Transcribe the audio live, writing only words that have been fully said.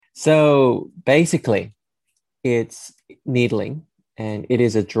So basically, it's needling and it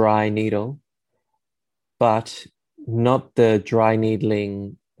is a dry needle, but not the dry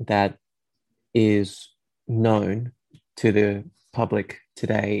needling that is known to the public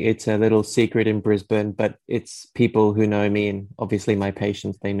today. It's a little secret in Brisbane, but it's people who know me and obviously my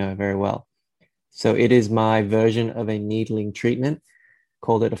patients, they know very well. So it is my version of a needling treatment.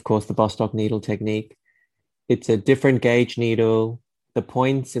 Called it, of course, the Bostock needle technique. It's a different gauge needle. The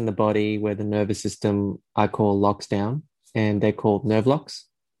points in the body where the nervous system I call locks down, and they're called nerve locks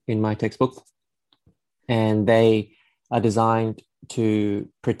in my textbook. And they are designed to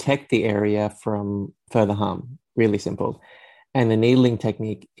protect the area from further harm. Really simple. And the needling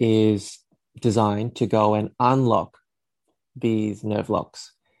technique is designed to go and unlock these nerve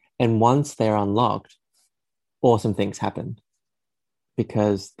locks. And once they're unlocked, awesome things happen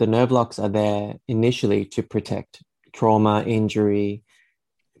because the nerve locks are there initially to protect trauma, injury,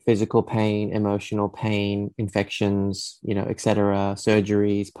 physical pain, emotional pain, infections, etc.,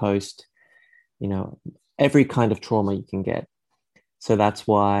 surgeries, post, you know, every kind of trauma you can get. So that's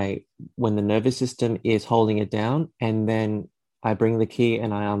why when the nervous system is holding it down and then I bring the key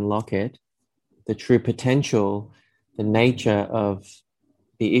and I unlock it, the true potential, the nature of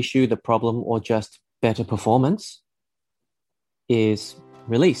the issue, the problem, or just better performance is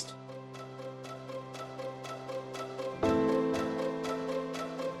released.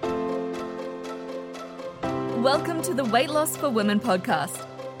 Welcome to the Weight Loss for Women podcast,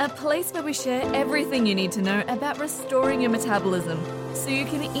 a place where we share everything you need to know about restoring your metabolism so you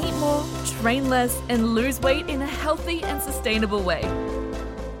can eat more, train less, and lose weight in a healthy and sustainable way.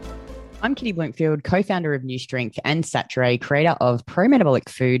 I'm Kitty Bloomfield, co-founder of New Strength and Saturate, creator of pro-metabolic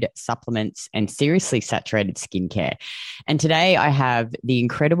food, supplements, and seriously saturated skincare. And today I have the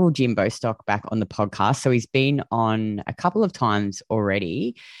incredible Jim Bostock back on the podcast. So he's been on a couple of times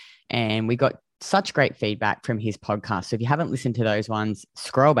already, and we got such great feedback from his podcast. So if you haven't listened to those ones,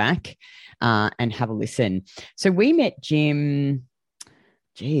 scroll back and have a listen. So we met Jim.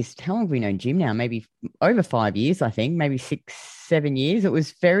 Geez, how long have we known Jim now? Maybe over 5 years, I think, maybe 6, 7 years. It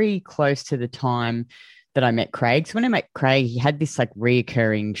was very close to the time that I met Craig. So when I met Craig, he had this like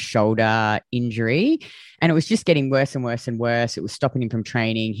reoccurring shoulder injury and it was just getting worse and worse and worse. It was stopping him from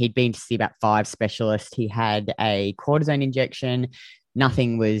training. He'd been to see about 5 specialists. He had a cortisone injection.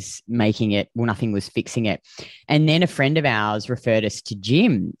 Nothing was making it, well, nothing was fixing it. And then a friend of ours referred us to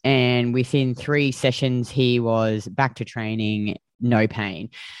Jim. And within 3 sessions, he was back to training, no pain.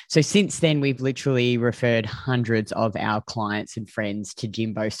 So since then, we've literally referred hundreds of our clients and friends to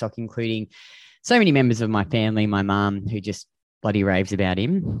Jim Bostock, including so many members of my family, my mum, who just bloody raves about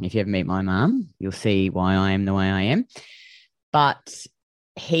him. If you ever meet my mum, you'll see why I am the way I am. But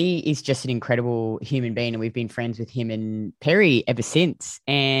he is just an incredible human being, and we've been friends with him and Perry ever since.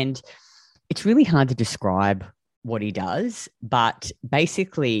 And it's really hard to describe what he does, but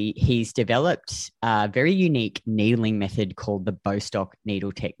basically he's developed a very unique needling method called the Bostock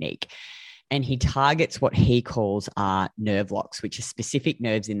needle technique. And he targets what he calls nerve locks, which are specific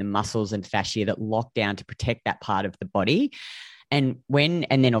nerves in the muscles and fascia that lock down to protect that part of the body. And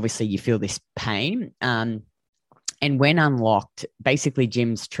then obviously you feel this pain. And when unlocked, basically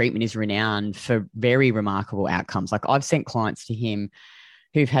Jim's treatment is renowned for very remarkable outcomes. Like I've sent clients to him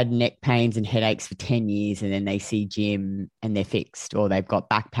who've had neck pains and headaches for 10 years and then they see Jim and they're fixed, or they've got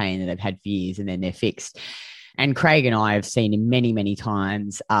back pain that they've had for years and then they're fixed. And Craig and I have seen him many, many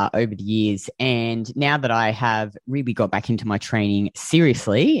times over the years. And now that I have really got back into my training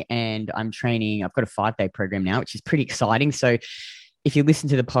seriously and I'm training, I've got a 5-day program now, which is pretty exciting. So if you listen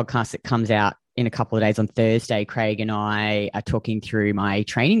to the podcast that comes out in a couple of days on Thursday, Craig and I are talking through my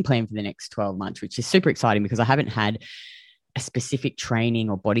training plan for the next 12 months, which is super exciting because I haven't had a specific training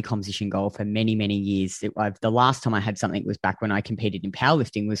or body composition goal for many, many years. The last time I had something was back when I competed in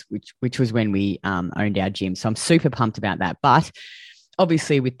powerlifting, which was when we owned our gym. So I'm super pumped about that. But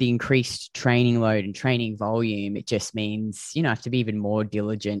obviously with the increased training load and training volume, it just means, I have to be even more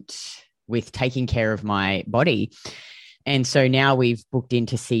diligent with taking care of my body. And so now we've booked in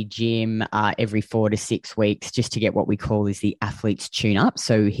to see Jim every 4 to 6 weeks just to get what we call is the athlete's tune-up.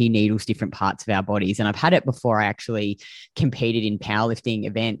 So he needles different parts of our bodies. And I've had it before I actually competed in powerlifting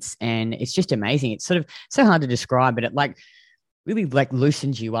events. And it's just amazing. It's sort of so hard to describe, but it really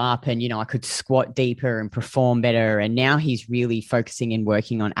loosens you up and, I could squat deeper and perform better. And now he's really focusing and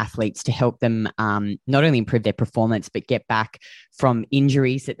working on athletes to help them not only improve their performance, but get back from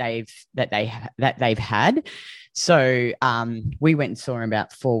injuries that they've had. So we went and saw him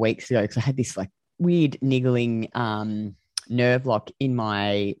about 4 weeks ago because I had this weird niggling nerve lock in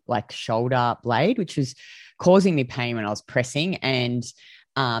my shoulder blade, which was causing me pain when I was pressing. And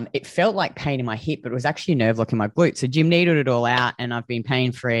It felt like pain in my hip, but it was actually a nerve lock in my glute. So Jim needled it all out, and I've been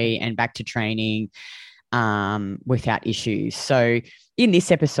pain-free and back to training without issues. So in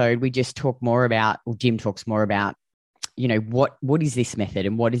this episode, we just talk more about, or Jim talks more about, what is this method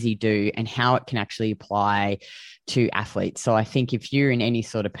and what does he do and how it can actually apply to athletes. So I think if you're in any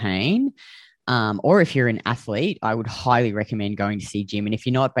sort of pain, or if you're an athlete, I would highly recommend going to see Jim. And if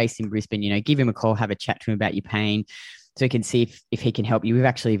you're not based in Brisbane, give him a call, have a chat to him about your pain so he can see if he can help you. We've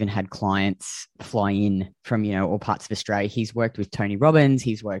actually even had clients fly in from, all parts of Australia. He's worked with Tony Robbins.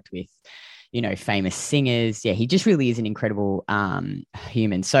 He's worked with, famous singers. Yeah, he just really is an incredible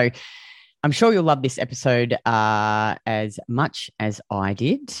human. So I'm sure you'll love this episode as much as I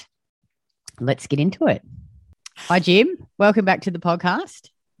did. Let's get into it. Hi, Jim. Welcome back to the podcast.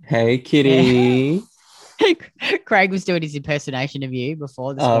 Hey, Kitty. Craig was doing his impersonation of you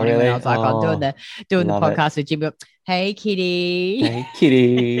before this morning. Really? When I was like, I'm doing the podcast with Jim. Hey, Kitty. Hey,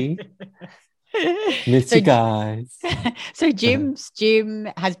 Kitty. Miss you guys. So Jim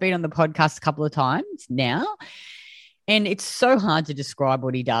has been on the podcast a couple of times now, and it's so hard to describe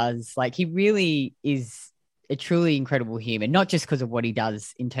what he does. Like, he really is a truly incredible human, not just because of what he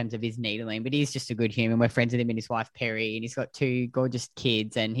does in terms of his needling, but he's just a good human. We're friends with him and his wife, Perry, and he's got 2 gorgeous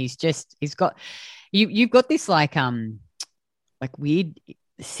kids, and he's got, you've got this like weird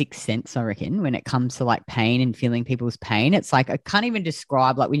sixth sense, I reckon, when it comes to like pain and feeling people's pain. It's like, I can't even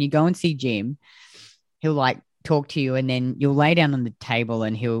describe, like when you go and see Jim, he'll like talk to you and then you'll lay down on the table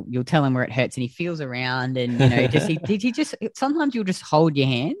and you'll tell him where it hurts and he feels around and, he just, sometimes you'll just hold your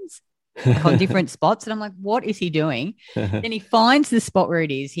hands like on different spots. And I'm like, what is he doing? Then he finds the spot where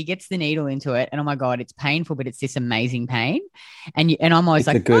it is. He gets the needle into it. And oh my God, it's painful, but it's this amazing pain. And I'm always it's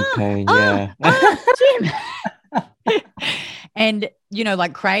like, a good pain. Yeah. Jim. And,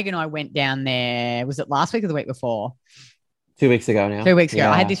 like Craig and I went down there. Was it last week or the week before? 2 weeks ago now. 2 weeks ago.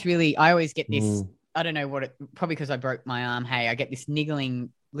 Yeah. I had this I always get this, I don't know what probably because I broke my arm. Hey, I get this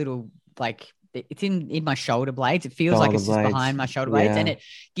niggling little, like, it's in my shoulder blades. It feels like it's just behind my shoulder blades, and it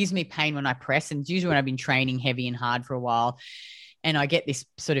gives me pain when I press. And it's usually when I've been training heavy and hard for a while, and I get this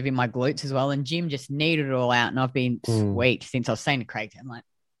sort of in my glutes as well. And Jim just kneaded it all out, and I've been sweet since. I was saying to Craig, I'm like,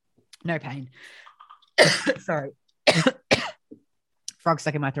 no pain. Sorry, frog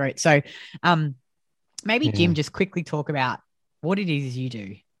stuck in my throat. So, maybe Jim, just quickly talk about what it is you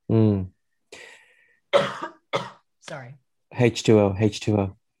do. Sorry.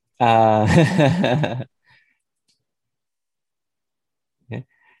 H2O. Yeah.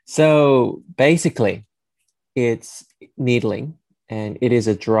 So basically, it's needling, and it is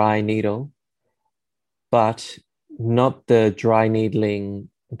a dry needle, but not the dry needling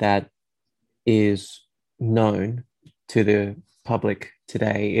that is known to the public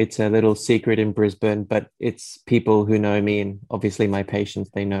today. It's a little secret in Brisbane, but it's people who know me and obviously my patients,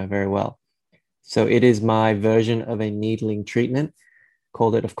 they know very well. So it is my version of a needling treatment.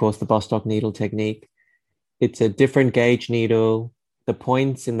 Called it, of course, the Bostock needle technique. It's a different gauge needle. The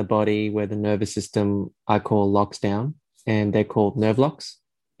points in the body where the nervous system I call locks down, and they're called nerve locks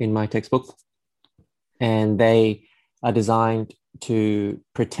in my textbook. And they are designed to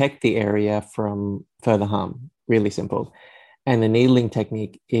protect the area from further harm. Really simple. And the needling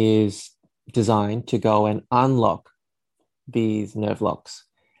technique is designed to go and unlock these nerve locks.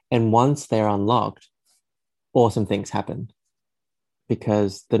 And once they're unlocked, awesome things happen,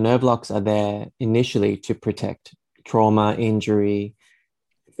 because the nerve locks are there initially to protect trauma, injury,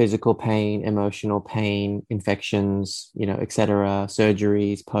 physical pain, emotional pain, infections, etc.,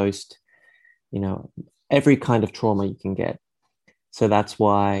 surgeries, post, every kind of trauma you can get. So that's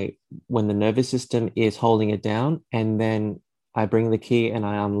why when the nervous system is holding it down and then I bring the key and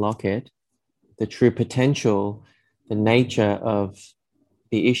I unlock it, the true potential, the nature of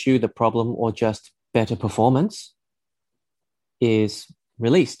the issue, the problem, or just better performance is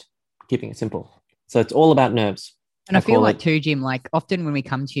released, keeping it simple. So it's all about nerves. And I feel like too, Jim, like often when we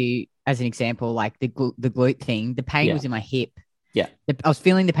come to you as an example, like the glute thing, the pain was in my hip. Yeah. I was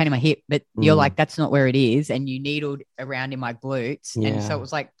feeling the pain in my hip, but you're like, that's not where it is. And you needled around in my glutes. Yeah. And so it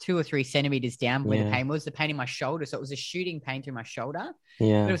was like 2 or 3 centimeters down where the pain was, the pain in my shoulder. So it was a shooting pain through my shoulder.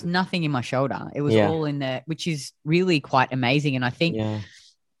 Yeah. But it was nothing in my shoulder. It was all in there, which is really quite amazing. And I think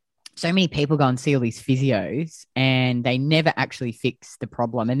so many people go and see all these physios and they never actually fix the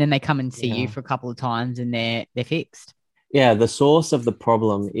problem. And then they come and see you for a couple of times and they're fixed. Yeah, the source of the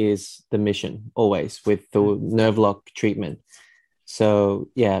problem is the mission, always, with the nerve lock treatment. So,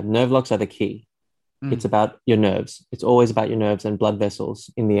 nerve locks are the key. It's about your nerves. It's always about your nerves and blood vessels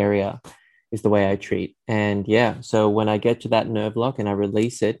in the area is the way I treat. And so when I get to that nerve lock and I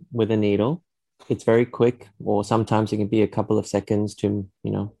release it with a needle, It's very quick, or sometimes it can be a couple of seconds to,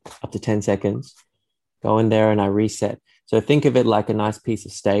 up to 10 seconds. Go in there and I reset. So think of it like a nice piece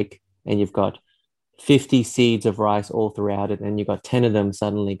of steak, and you've got 50 seeds of rice all throughout it, and you've got 10 of them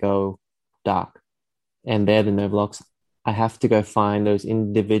suddenly go dark. And they're the nerve blocks. I have to go find those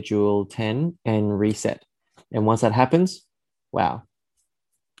individual 10 and reset. And once that happens, wow,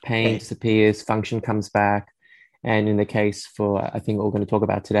 pain disappears, function comes back. And in the case for, I think what we're going to talk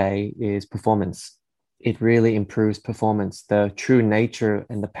about today is performance. It really improves performance. The true nature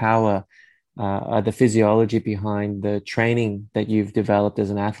and the power, the physiology behind the training that you've developed as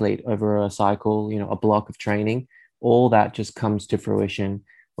an athlete over a cycle, a block of training, all that just comes to fruition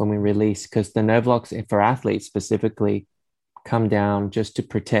when we release, because the nerve blocks for athletes specifically come down just to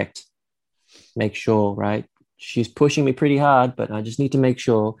protect, make sure, right? She's pushing me pretty hard, but I just need to make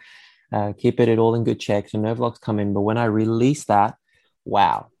sure, keep it all in good check. So nerve blocks come in, but when I release that,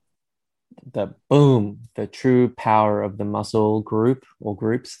 wow, the true power of the muscle group or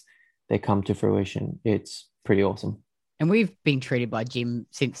groups, they come to fruition. It's pretty awesome. And we've been treated by Jim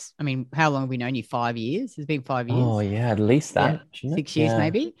since, how long have we known you? 5 years? It's been 5 years. Oh yeah, at least that. Yeah, 6 years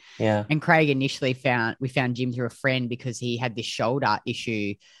maybe. Yeah. And Craig initially found Jim through a friend because he had this shoulder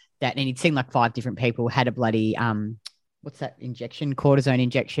issue and he'd seen like 5 different people, had a bloody, what's that injection? Cortisone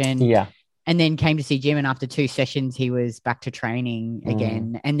injection. Yeah. And then came to see Jim, and after 2 sessions, he was back to training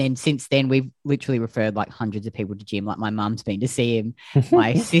again. And then since then, we've literally referred like hundreds of people to Jim. Like my mum's been to see him,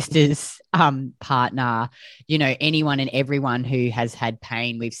 my sister's partner, anyone and everyone who has had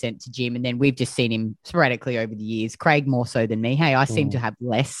pain, we've sent to Jim. And then we've just seen him sporadically over the years. Craig more so than me. Hey, I seem to have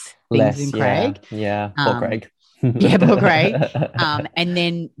less things than Craig. Yeah, poor Craig. Yeah, poor Craig. And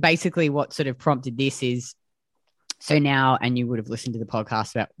then basically what sort of prompted this is, so now, and you would have listened to the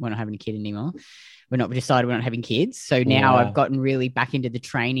podcast about we're not having a kid anymore. We decided we're not having kids. So now I've gotten really back into the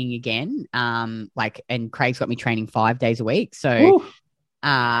training again. And Craig's got me training 5 days a week. So,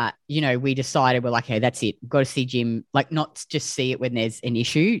 we decided we're like, hey, that's it. We've got to see Jim, like not just see it when there's an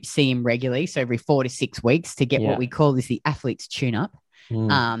issue, see him regularly. So every 4 to 6 weeks to get what we call is the athlete's tune-up.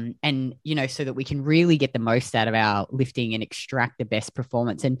 And, so that we can really get the most out of our lifting and extract the best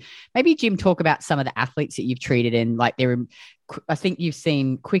performance. And maybe, Jim, talk about some of the athletes that you've treated and I think you've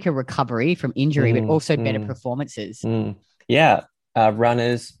seen quicker recovery from injury, but also better performances. Yeah.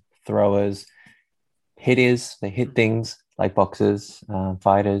 Runners, throwers, hitters, they hit things like boxers,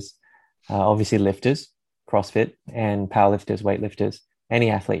 fighters, obviously lifters, CrossFit, and powerlifters, weightlifters, any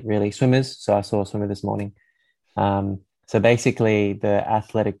athlete really, swimmers. So I saw a swimmer this morning. So basically the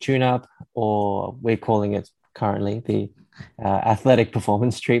athletic tune-up, or we're calling it currently the athletic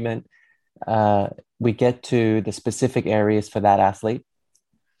performance treatment, we get to the specific areas for that athlete,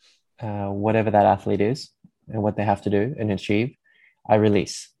 whatever that athlete is and what they have to do and achieve. I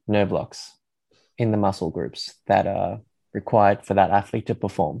release nerve blocks in the muscle groups that are required for that athlete to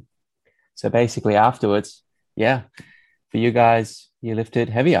perform. So basically afterwards, for you guys, you lifted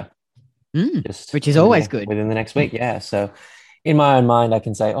heavier. Which is always good within the next week. Yeah. So in my own mind, I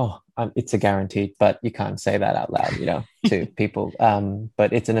can say, it's a guaranteed, but you can't say that out loud, to people.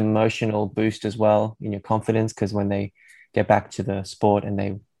 But it's an emotional boost as well in your confidence, because when they get back to the sport and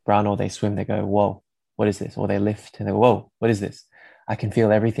they run or they swim, they go, whoa, what is this? Or they lift and they go, whoa, what is this? I can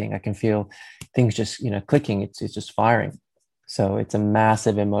feel everything. I can feel things just, clicking. It's just firing. So it's a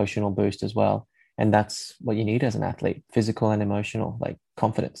massive emotional boost as well. And that's what you need as an athlete, physical and emotional, like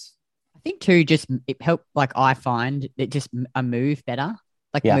confidence. I think too, just it helped, like I find it just a move better,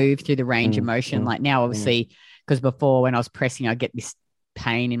 move through the range of motion. Like now, obviously, because before when I was pressing, I get this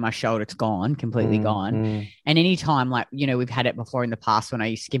pain in my shoulder. It's gone, completely gone. And anytime, we've had it before in the past when I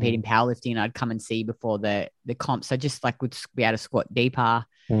used to compete in powerlifting, I'd come and see before the comps. I just would be able to squat deeper,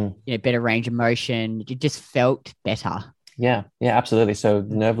 better range of motion. It just felt better. Yeah, absolutely. So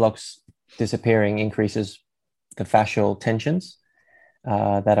nerve blocks disappearing increases the fascial tensions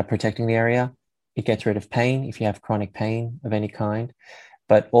that are protecting the area. It gets rid of pain if you have chronic pain of any kind.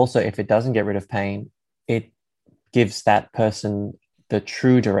 But also if it doesn't get rid of pain, it gives that person their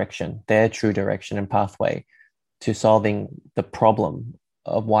true direction and pathway to solving the problem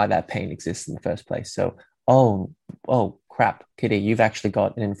of why that pain exists in the first place. So, oh crap, Kitty, you've actually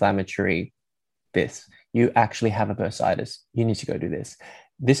got an inflammatory this. You actually have a bursitis. You need to go do this.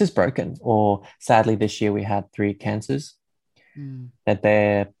 This is broken. Or sadly, this year we had 3 cancers that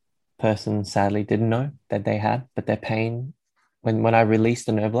their person sadly didn't know that they had, but their pain, when I release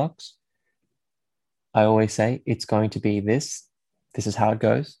the nerve blocks, I always say it's going to be this is how it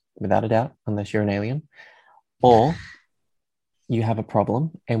goes, without a doubt, unless you're an alien, or you have a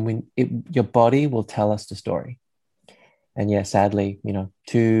problem, and your body will tell us the story. And yeah, sadly,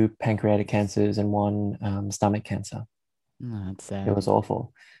 2 pancreatic cancers and 1 stomach cancer. Oh, that's It sad. was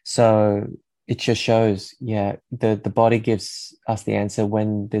awful. So it just shows, yeah, the body gives us the answer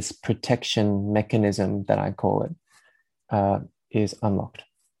when this protection mechanism that I call it is unlocked.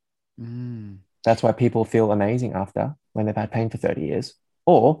 Mm. That's why people feel amazing after when they've had pain for 30 years.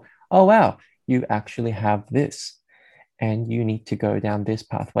 Or, oh, wow, you actually have this and you need to go down this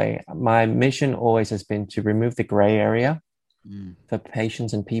pathway. My mission always has been to remove the gray area Mm. for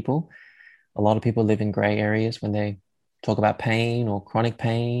patients and people. A lot of people live in gray areas when they talk about pain or chronic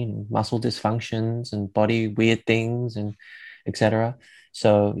pain, muscle dysfunctions and body weird things and etc.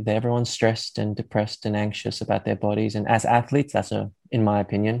 So everyone's stressed and depressed and anxious about their bodies. And as athletes, in my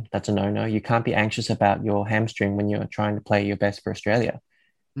opinion, that's a no-no. You can't be anxious about your hamstring when you're trying to play your best for Australia.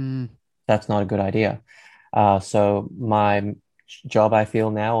 Mm. That's not a good idea. So my job, I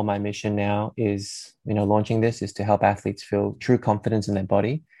feel now, or my mission now is, launching this is to help athletes feel true confidence in their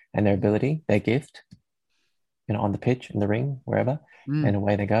body and their ability, their gift, on the pitch, in the ring, wherever, and Mm.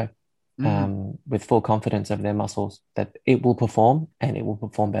 away they go, Mm. with full confidence of their muscles that it will perform and it will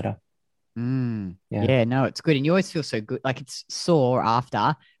perform better. Mm. Yeah. Yeah, no, it's good. And you always feel so good. Like it's sore after,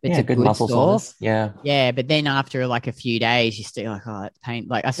 but it's Yeah. a Good good muscle sore. soreness. Yeah. Yeah, but then after like a few days, you're still like, oh, it's pain.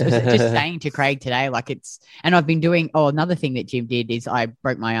 Like I was just saying to Craig today, like and I've been doing, another thing that Jim did is I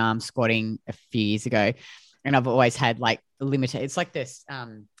broke my arm squatting a few years ago. And I've always had like limited, it's like this,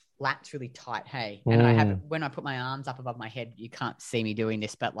 lats really tight. Hey. And when I put my arms up above my head, you can't see me doing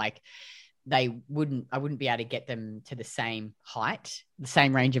this, but like, I wouldn't be able to get them to the same height, the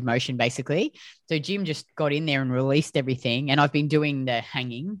same range of motion, basically. So Jim just got in there and released everything. And I've been doing the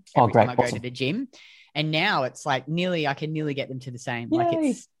hanging every time I go to the gym. And now it's like I can nearly get them to the same. Yay. Like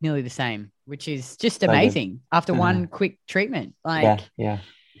it's nearly the same, which is just amazing after one quick treatment. Like, yeah.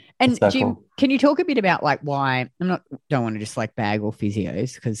 And so Jim, cool. Can you talk a bit about like why don't want to just like bag all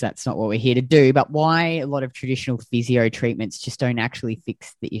physios because that's not what we're here to do, but why a lot of traditional physio treatments just don't actually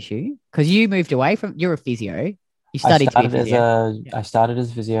fix the issue? Because you moved away you're a physio. You studied to be a physio. I started as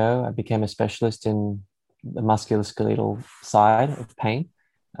a physio. I became a specialist in the musculoskeletal side of pain.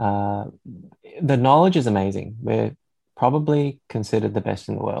 The knowledge is amazing. We're probably considered the best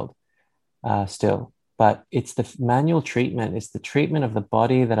in the world still. But it's the manual treatment, it's the treatment of the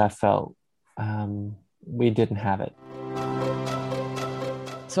body that I felt we didn't have it.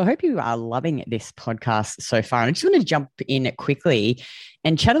 So I hope you are loving this podcast so far. I just want to jump in quickly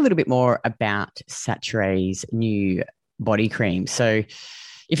and chat a little bit more about Satura's new body cream. So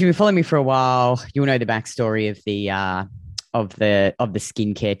if you've been following me for a while, you'll know the backstory of the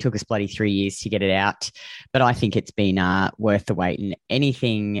skincare. It took us bloody 3 years to get it out, but I think it's been worth the wait, and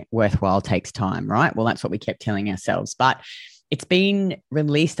anything worthwhile takes time, right? Well, that's what we kept telling ourselves, but it's been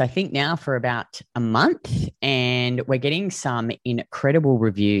released, I think now for about a month, and we're getting some incredible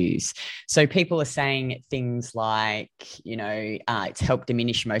reviews. So people are saying things like, it's helped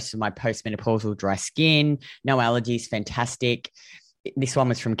diminish most of my postmenopausal dry skin, no allergies, fantastic. This one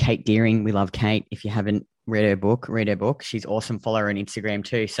was from Kate Deering. We love Kate. If you haven't read her book. She's awesome. Follow her on Instagram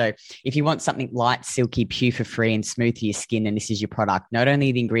too. So if you want something light, silky, puffer free and smooth for your skin, then this is your product. Not only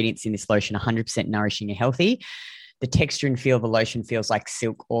are the ingredients in this lotion 100% nourishing and healthy, the texture and feel of the lotion feels like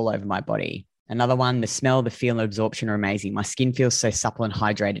silk all over my body. Another one, the smell, the feel and absorption are amazing. My skin feels so supple and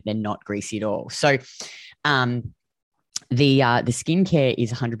hydrated and not greasy at all. So the skincare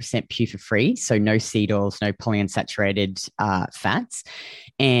is 100% puffer free, so no seed oils, no polyunsaturated fats.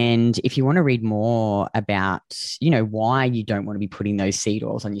 And if you want to read more about, why you don't want to be putting those seed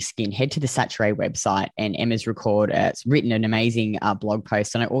oils on your skin, head to the Sature website. And Emma's written an amazing blog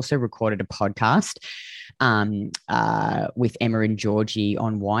post, and I also recorded a podcast with Emma and Georgie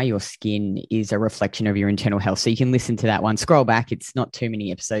on why your skin is a reflection of your internal health. So you can listen to that one. Scroll back. It's not too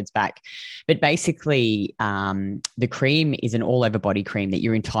many episodes back. But basically, the cream is an all-over body cream that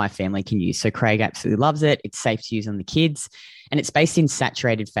your entire family can use. So Craig absolutely loves it. It's safe to use on the kids. And it's based in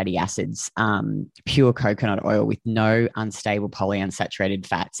saturated fatty acids, pure coconut oil with no unstable polyunsaturated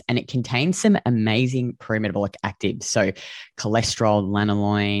fats. And it contains some amazing pro-metabolic actives. So cholesterol,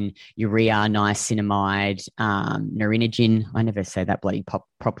 lanolin, urea, niacinamide, nerinogen. I never say that bloody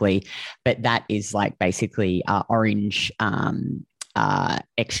properly, but that is like basically orange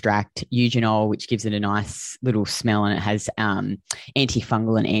extract, eugenol, which gives it a nice little smell, and it has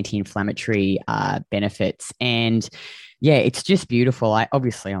antifungal and anti-inflammatory benefits. And yeah, it's just beautiful.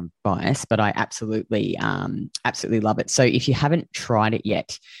 I'm biased, but I absolutely love it. So if you haven't tried it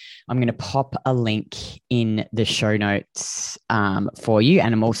yet, I'm going to pop a link in the show notes for you.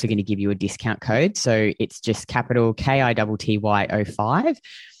 And I'm also going to give you a discount code. So it's just capital KITTY05.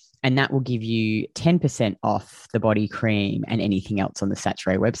 And that will give you 10% off the body cream and anything else on the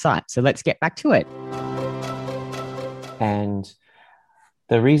Saturé website. So let's get back to it. And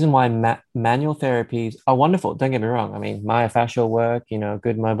the reason why manual therapies are wonderful, don't get me wrong. I mean, myofascial work,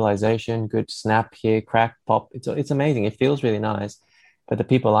 good mobilization, good snap here, crack, pop. It's amazing. It feels really nice. But the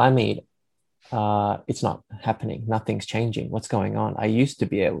people I meet, it's not happening. Nothing's changing. What's going on? I used to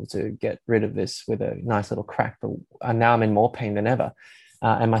be able to get rid of this with a nice little crack, but now I'm in more pain than ever.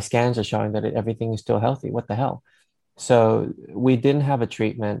 And my scans are showing that everything is still healthy. What the hell? So we didn't have a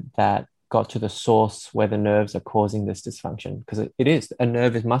treatment that got to the source where the nerves are causing this dysfunction, because it is a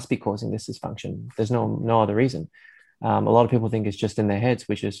nerve must be causing this dysfunction. There's no other reason. A lot of people think it's just in their heads,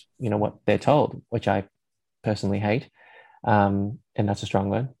 which is what they're told, which I personally hate. And that's a strong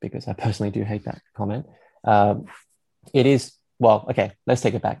word, because I personally do hate that comment. It is, well, okay, let's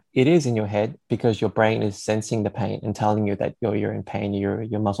take it back. It is in your head because your brain is sensing the pain and telling you that you're in pain,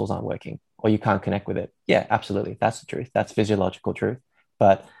 your muscles aren't working, or you can't connect with it. Yeah, absolutely. That's the truth. That's physiological truth.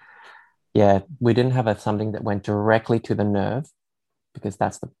 But yeah, we didn't have something that went directly to the nerve, because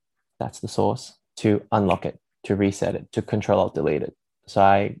that's the source, to unlock it, to reset it, to control alt delete it. So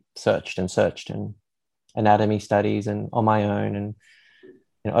I searched and anatomy studies and on my own, and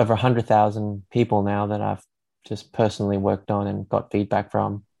over 100,000 people now that I've just personally worked on and got feedback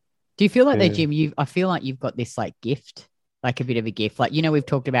from. Do you feel like that, Jim? I feel like you've got this like gift, like a bit of a gift. Like, we've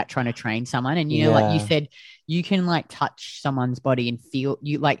talked about trying to train someone, and like you said, you can like touch someone's body and feel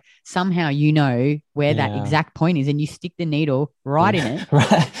like somehow where that exact point is, and you stick the needle right in it.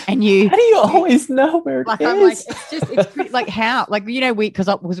 Right. And how do you always know where it is? I'm like, it's pretty, like how, like, because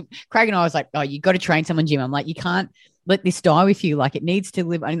Craig and I was like, oh, you got to train someone, Jim. I'm like, you can't let this die with you. Like, it needs to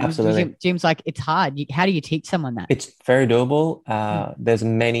live. Absolutely. Jim's like, it's hard. How do you teach someone that? It's very doable. There's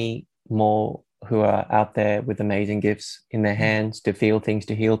many more who are out there with amazing gifts in their hands to feel things,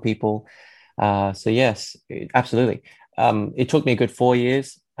 to heal people. So yes, absolutely. It took me a good 4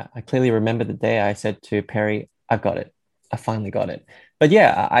 years. I clearly remember the day I said to Perry, I've got it. I finally got it. But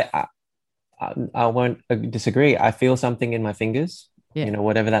yeah, I won't disagree. I feel something in my fingers,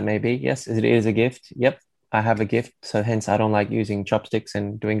 whatever that may be. Yes, it is a gift. Yep, I have a gift. So hence I don't like using chopsticks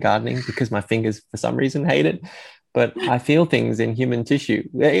and doing gardening, because my fingers for some reason hate it. But I feel things in human tissue.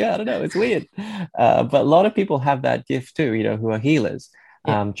 Yeah, I don't know. It's weird. But a lot of people have that gift too, who are healers,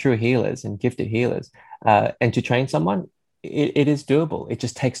 true healers and gifted healers. And to train someone, it is doable. It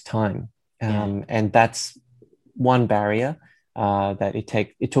just takes time. And that's one barrier that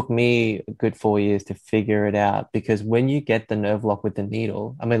it took me a good 4 years to figure it out. Because when you get the nerve lock with the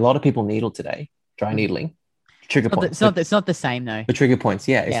needle, I mean, a lot of people needle today, dry needling. Trigger points. It's not the same though. The trigger points,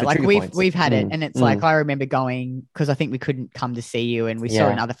 yeah. Like we've had it, and it's like, I remember going, because I think we couldn't come to see you, and we saw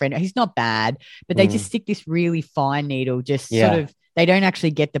another friend. He's not bad, but they just stick this really fine needle, just sort of. They don't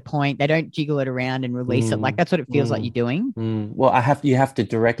actually get the point. They don't jiggle it around and release it. Like, that's what it feels like you're doing. Well, you have to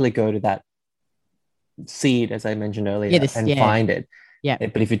directly go to that seed, as I mentioned earlier, find it. Yeah.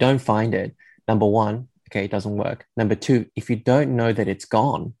 But if you don't find it, number one, okay, it doesn't work. Number two, if you don't know that it's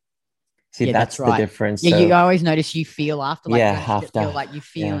gone. See, that's right. The difference. Yeah, so, you always notice you feel after, like, after. Like you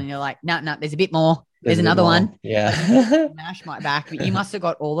feel, and you're like, no, there's a bit more. There's another one. Yeah. Mash my back. But you must have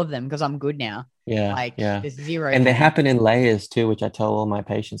got all of them, because I'm good now. Yeah. There's zero. And they happen in layers too, which I tell all my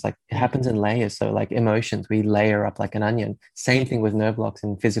patients, like, it happens in layers. So like emotions, we layer up like an onion. Same thing with nerve blocks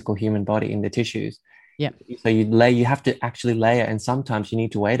in physical human body, in the tissues. Yeah. So you have to actually layer. And sometimes you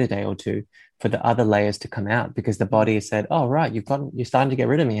need to wait a day or two for the other layers to come out, because the body has said, oh, right, you're starting to get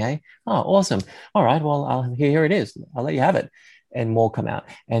rid of me, hey? Oh, awesome. All right, well, here it is. I'll let you have it. And more come out.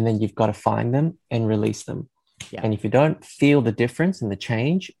 And then you've got to find them and release them. Yeah. And if you don't feel the difference and the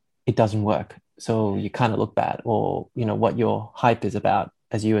change, it doesn't work. So you kind of look bad, or, what your hype is about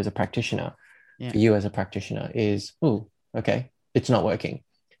as you as a practitioner, for you as a practitioner is, oh, okay, it's not working.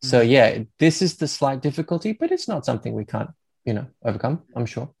 So yeah, this is the slight difficulty, but it's not something we can't, overcome, I'm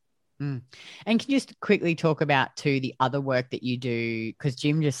sure. And can you just quickly talk about too the other work that you do? Because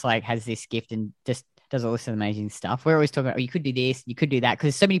Jim just like has this gift and just does all this amazing stuff. We're always talking about, you could do this, you could do that, because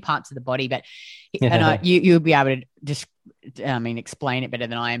there's so many parts of the body. But you'll be able to just, explain it better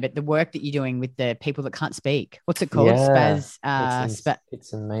than I am. But the work that you're doing with the people that can't speak, what's it called?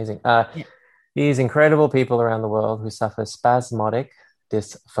 It's amazing. These incredible people around the world who suffer spasmodic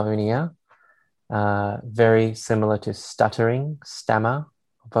dysphonia, very similar to stuttering, stammer,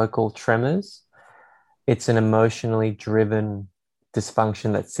 vocal tremors. It's an emotionally driven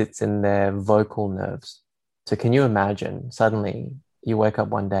dysfunction that sits in their vocal nerves. So can you imagine suddenly you wake up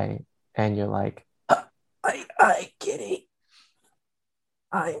one day and you're like, hi, Kitty,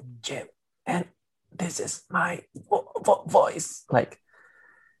 I'm Jim, and this is my voice. Like,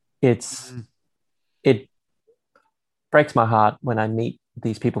 It's it breaks my heart when I meet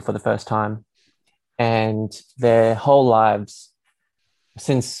these people for the first time, and their whole lives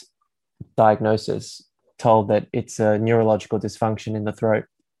since diagnosis told that it's a neurological dysfunction in the throat.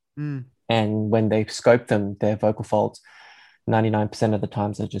 Mm. And when they scope them, their vocal folds, 99% of the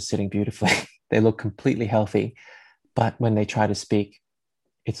times they're just sitting beautifully. They look completely healthy. But when they try to speak,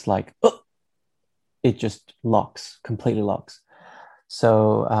 it's like, oh, it just locks, completely locks.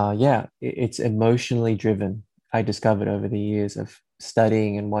 So yeah, it's emotionally driven. I discovered over the years of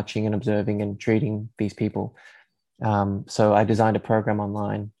studying and watching and observing and treating these people. So I designed a program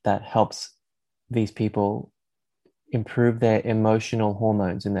online that helps these people improve their emotional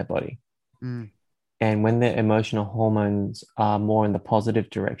hormones in their body. Mm. And when their emotional hormones are more in the positive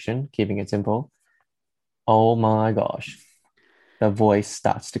direction, keeping it simple, oh my gosh, the voice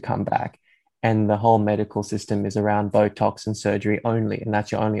starts to come back. And the whole medical system is around Botox and surgery only. And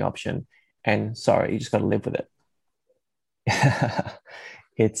that's your only option. And sorry, you just got to live with it.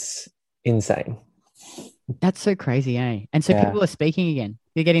 It's insane. That's so crazy, eh? And so Yeah. people are speaking again.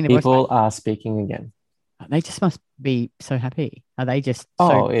 They're getting the voice People back. are speaking again. They just must be so happy. Are they just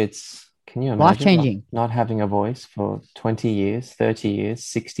Oh, so can you imagine life-changing? not having a voice for 20 years, 30 years,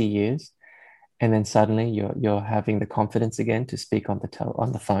 60 years, and then suddenly you're having the confidence again to speak on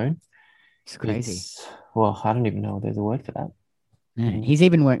the phone? It's crazy. Well, I don't even know if there's a word for that. Yeah. He's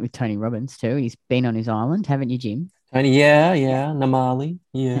even worked with Tony Robbins too. He's been on his island, haven't you, Jim? Tony, yeah, Namali,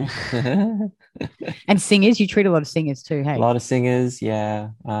 yeah. And singers, you treat a lot of singers too, hey? A lot of singers, yeah.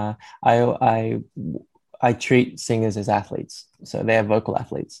 I treat singers as athletes, so they're vocal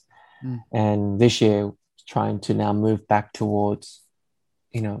athletes. And this year, trying to now move back towards,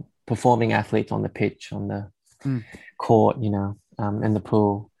 performing athletes on the pitch, on the court, and the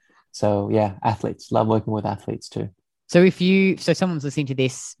pool. So yeah, athletes. Love working with athletes too. So someone's listening to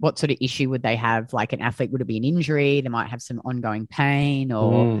this, what sort of issue would they have? Like an athlete, would it be an injury? They might have some ongoing pain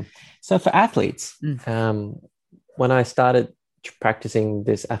or... So for athletes, when I started practicing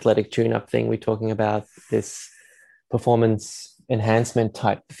this athletic tune-up thing, we're talking about this performance enhancement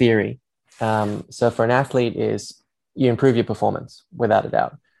type theory. So for an athlete is you improve your performance without a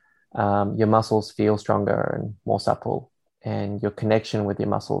doubt. Your muscles feel stronger and more supple, and your connection with your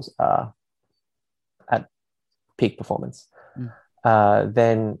muscles are at peak performance.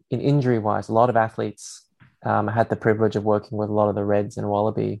 Then in injury wise, a lot of athletes, I had the privilege of working with a lot of the Reds and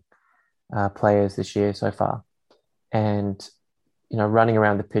Wallaby players this year so far, and running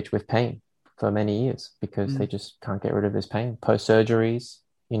around the pitch with pain for many years because they just can't get rid of this pain. Post surgeries,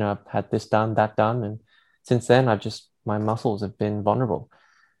 I've had this done, that done, and since then my muscles have been vulnerable,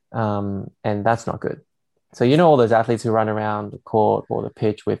 and that's not good. So all those athletes who run around the court or the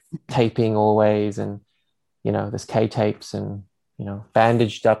pitch with taping always, and there's K tapes and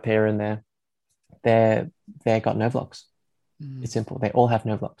bandaged up here and there. They got nerve blocks. It's simple. They all have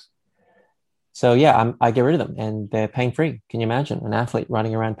nerve blocks. So yeah, I get rid of them, and they're pain free. Can you imagine an athlete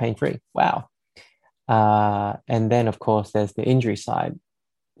running around pain free? Wow. And then of course there's the injury side.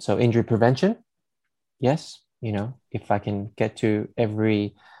 So injury prevention. Yes, if I can get to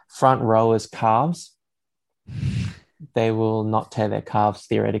every front rower's calves, they will not tear their calves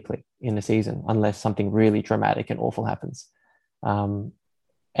theoretically in the season unless something really dramatic and awful happens. And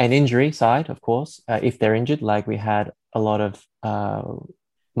injury side, of course, if they're injured, like we had a lot of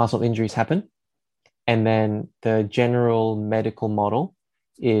muscle injuries happen. And then the general medical model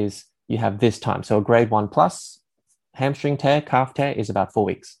is you have this time. So a grade 1 plus hamstring tear, calf tear is about 4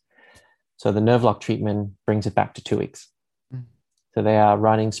 weeks. So the nerve lock treatment brings it back to 2 weeks. So they are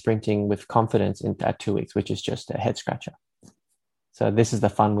running, sprinting with confidence at 2 weeks, which is just a head scratcher. So this is the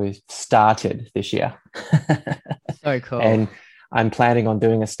fun we've started this year. So cool. And I'm planning on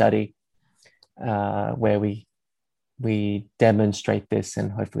doing a study where we demonstrate this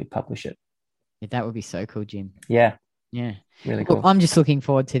and hopefully publish it. Yeah, that would be so cool, Jim. Yeah. Yeah. Really cool. Well, I'm just looking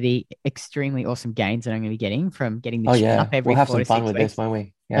forward to the extremely awesome gains that I'm going to be getting from getting the chin up every we'll have 4 to some fun 6 with weeks. this, won't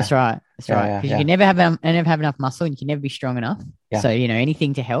we? Yeah. That's right. That's right. Because you can never have enough muscle, and you can never be strong enough. Yeah. So,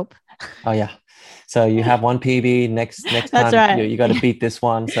 anything to help. Oh yeah. So you have one PB next That's time right. you got to beat this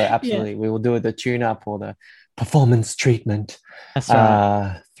one. So absolutely, we will do the tune up or the performance treatment. That's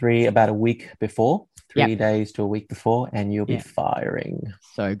right. About a week before, 3 Yep. days to a week before, and you'll be firing.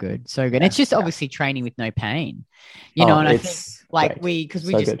 So good. So good. Yeah. It's just obviously training with no pain, and I think like great. because So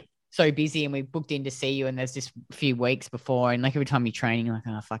we're just good. so busy and we booked in to see you, and there's just a few weeks before, and like every time you're training, you're like,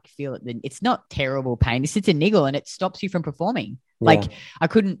 oh, fuck, you feel it. Then it's not terrible pain. It's a niggle, and it stops you from performing. Like I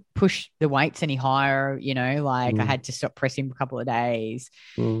couldn't push the weights any higher, I had to stop pressing for a couple of days.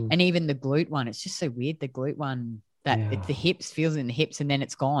 And even the glute one, it's just so weird. The glute one, that Yeah. it's the hips, feels in the hips, and then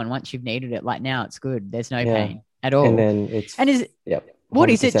it's gone once you've kneaded it. Like now it's good. There's no Yeah. pain at all. And then it's And is yep, what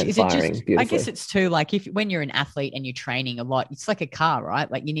is it? 100% Is it firing just, I beautifully. guess it's too, like if when you're an athlete and you're training a lot, it's like a car, right?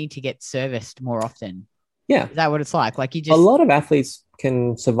 Like you need to get serviced more often. Yeah. Is that what it's like? Like you A just, lot of athletes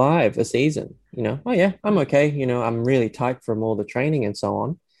can survive a season, oh yeah, I'm Mm. okay. I'm really tight from all the training and so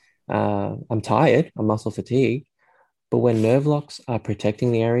on. I'm tired, I'm muscle fatigued. But when nerve blocks are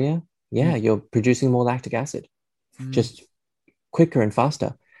protecting the area, yeah, Mm. you're producing more lactic acid, Mm. just quicker and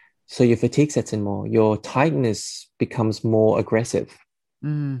faster. So your fatigue sets in more, your tightness becomes more aggressive,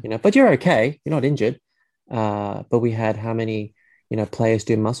 but you're okay, you're not injured. But we had how many, players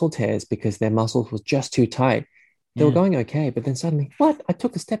do muscle tears because their muscles was just too tight. They were Yeah. going okay, but then suddenly, what? I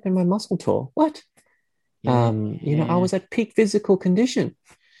took a step in my muscle tore. What? Yeah. I was at peak physical condition.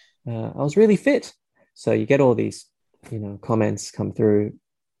 I was really fit. So you get all these, comments come through,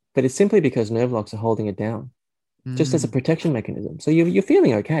 but it's simply because nerve blocks are holding it down, just as a protection mechanism. So you're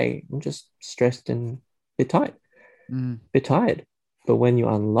feeling okay. I'm just stressed and a bit tired. But when you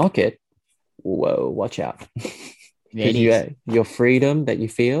unlock it, whoa, watch out. Yeah, it Because is. your freedom that you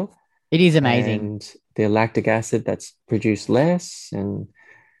feel It is amazing. and the lactic acid that's produced less, and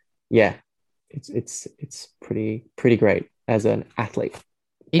yeah, it's pretty great as an athlete.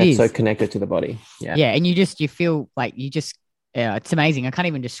 It It's is. so connected to the body. Yeah. Yeah. And you feel like yeah, it's amazing. I can't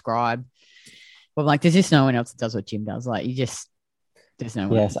even describe. Well, like, there's just no one else that does what Jim does. Like, there's no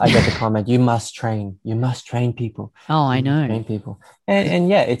one. Yes, I get the comment. You must train. You must train people. Oh, I You must know. train people. And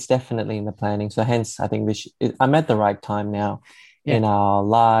yeah, it's definitely in the planning. So hence, I think I'm at the right time now in our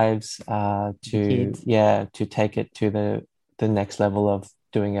lives Kids. to take it to the next level of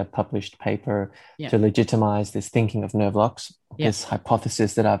doing a published paper to legitimize this thinking of nerve blocks, this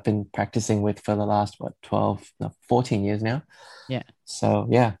hypothesis that I've been practicing with for the last 14 years now. Yeah. So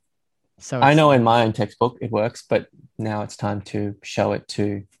yeah. So I know in my own textbook it works, but now it's time to show it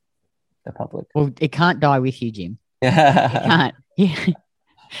to the public. Well, it can't die with you, Jim. It Yeah. can't.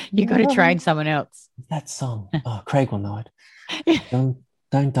 You got to train someone else. That song. Oh, Craig will know it.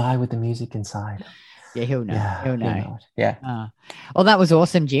 Don't die with the music inside. Yeah, he'll know. Yeah, he'll know. it. Yeah. Well, that was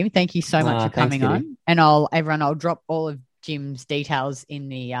awesome, Jim. Thank you so much for Thanks, coming Kitty. on. And I'll drop all of Jim's details in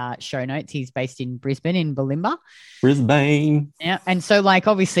the show notes. He's based in Brisbane, in Bulimba. Brisbane. Yeah, and so like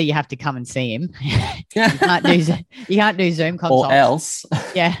obviously you have to come and see him. Yeah. you can't do Zoom consults. Or else.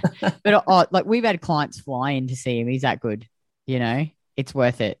 Yeah, but like we've had clients fly in to see him. He's that good. It's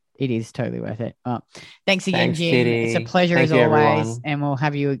worth it. It is totally worth it. Thanks again, Thanks, Jim. Kitty. It's a pleasure Thank as you, always, everyone. and we'll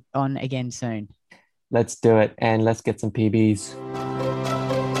have you on again soon. Let's do it, and let's get some PBs.